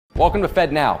Welcome to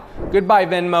FedNow. Goodbye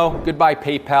Venmo, goodbye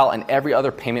PayPal, and every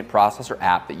other payment processor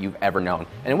app that you've ever known.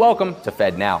 And welcome to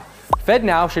FedNow.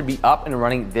 FedNow should be up and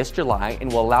running this July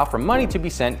and will allow for money to be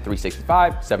sent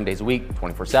 365, 7 days a week,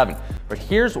 24/7. But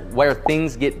here's where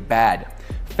things get bad.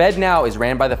 FedNow is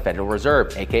ran by the Federal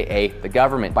Reserve, aka the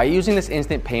government. By using this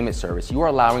instant payment service, you are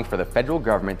allowing for the federal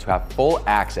government to have full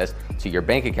access to your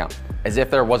bank account, as if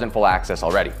there wasn't full access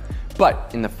already.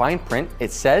 But in the fine print,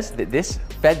 it says that this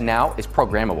FedNow is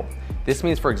programmable. This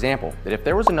means, for example, that if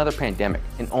there was another pandemic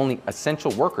and only essential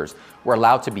workers were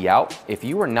allowed to be out, if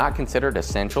you were not considered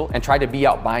essential and tried to be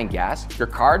out buying gas, your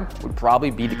card would probably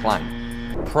be declined.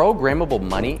 Programmable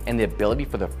money and the ability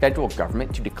for the federal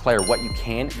government to declare what you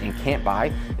can and can't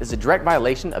buy is a direct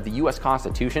violation of the US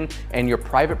Constitution and your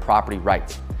private property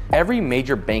rights. Every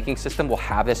major banking system will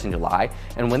have this in July,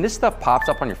 and when this stuff pops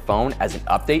up on your phone as an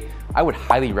update, I would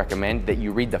highly recommend that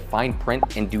you read the fine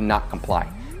print and do not comply.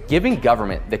 Giving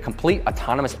government the complete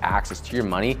autonomous access to your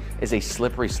money is a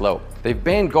slippery slope. They've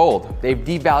banned gold, they've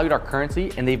devalued our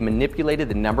currency, and they've manipulated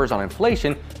the numbers on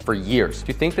inflation for years.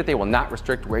 To think that they will not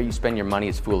restrict where you spend your money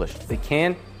is foolish. They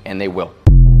can, and they will.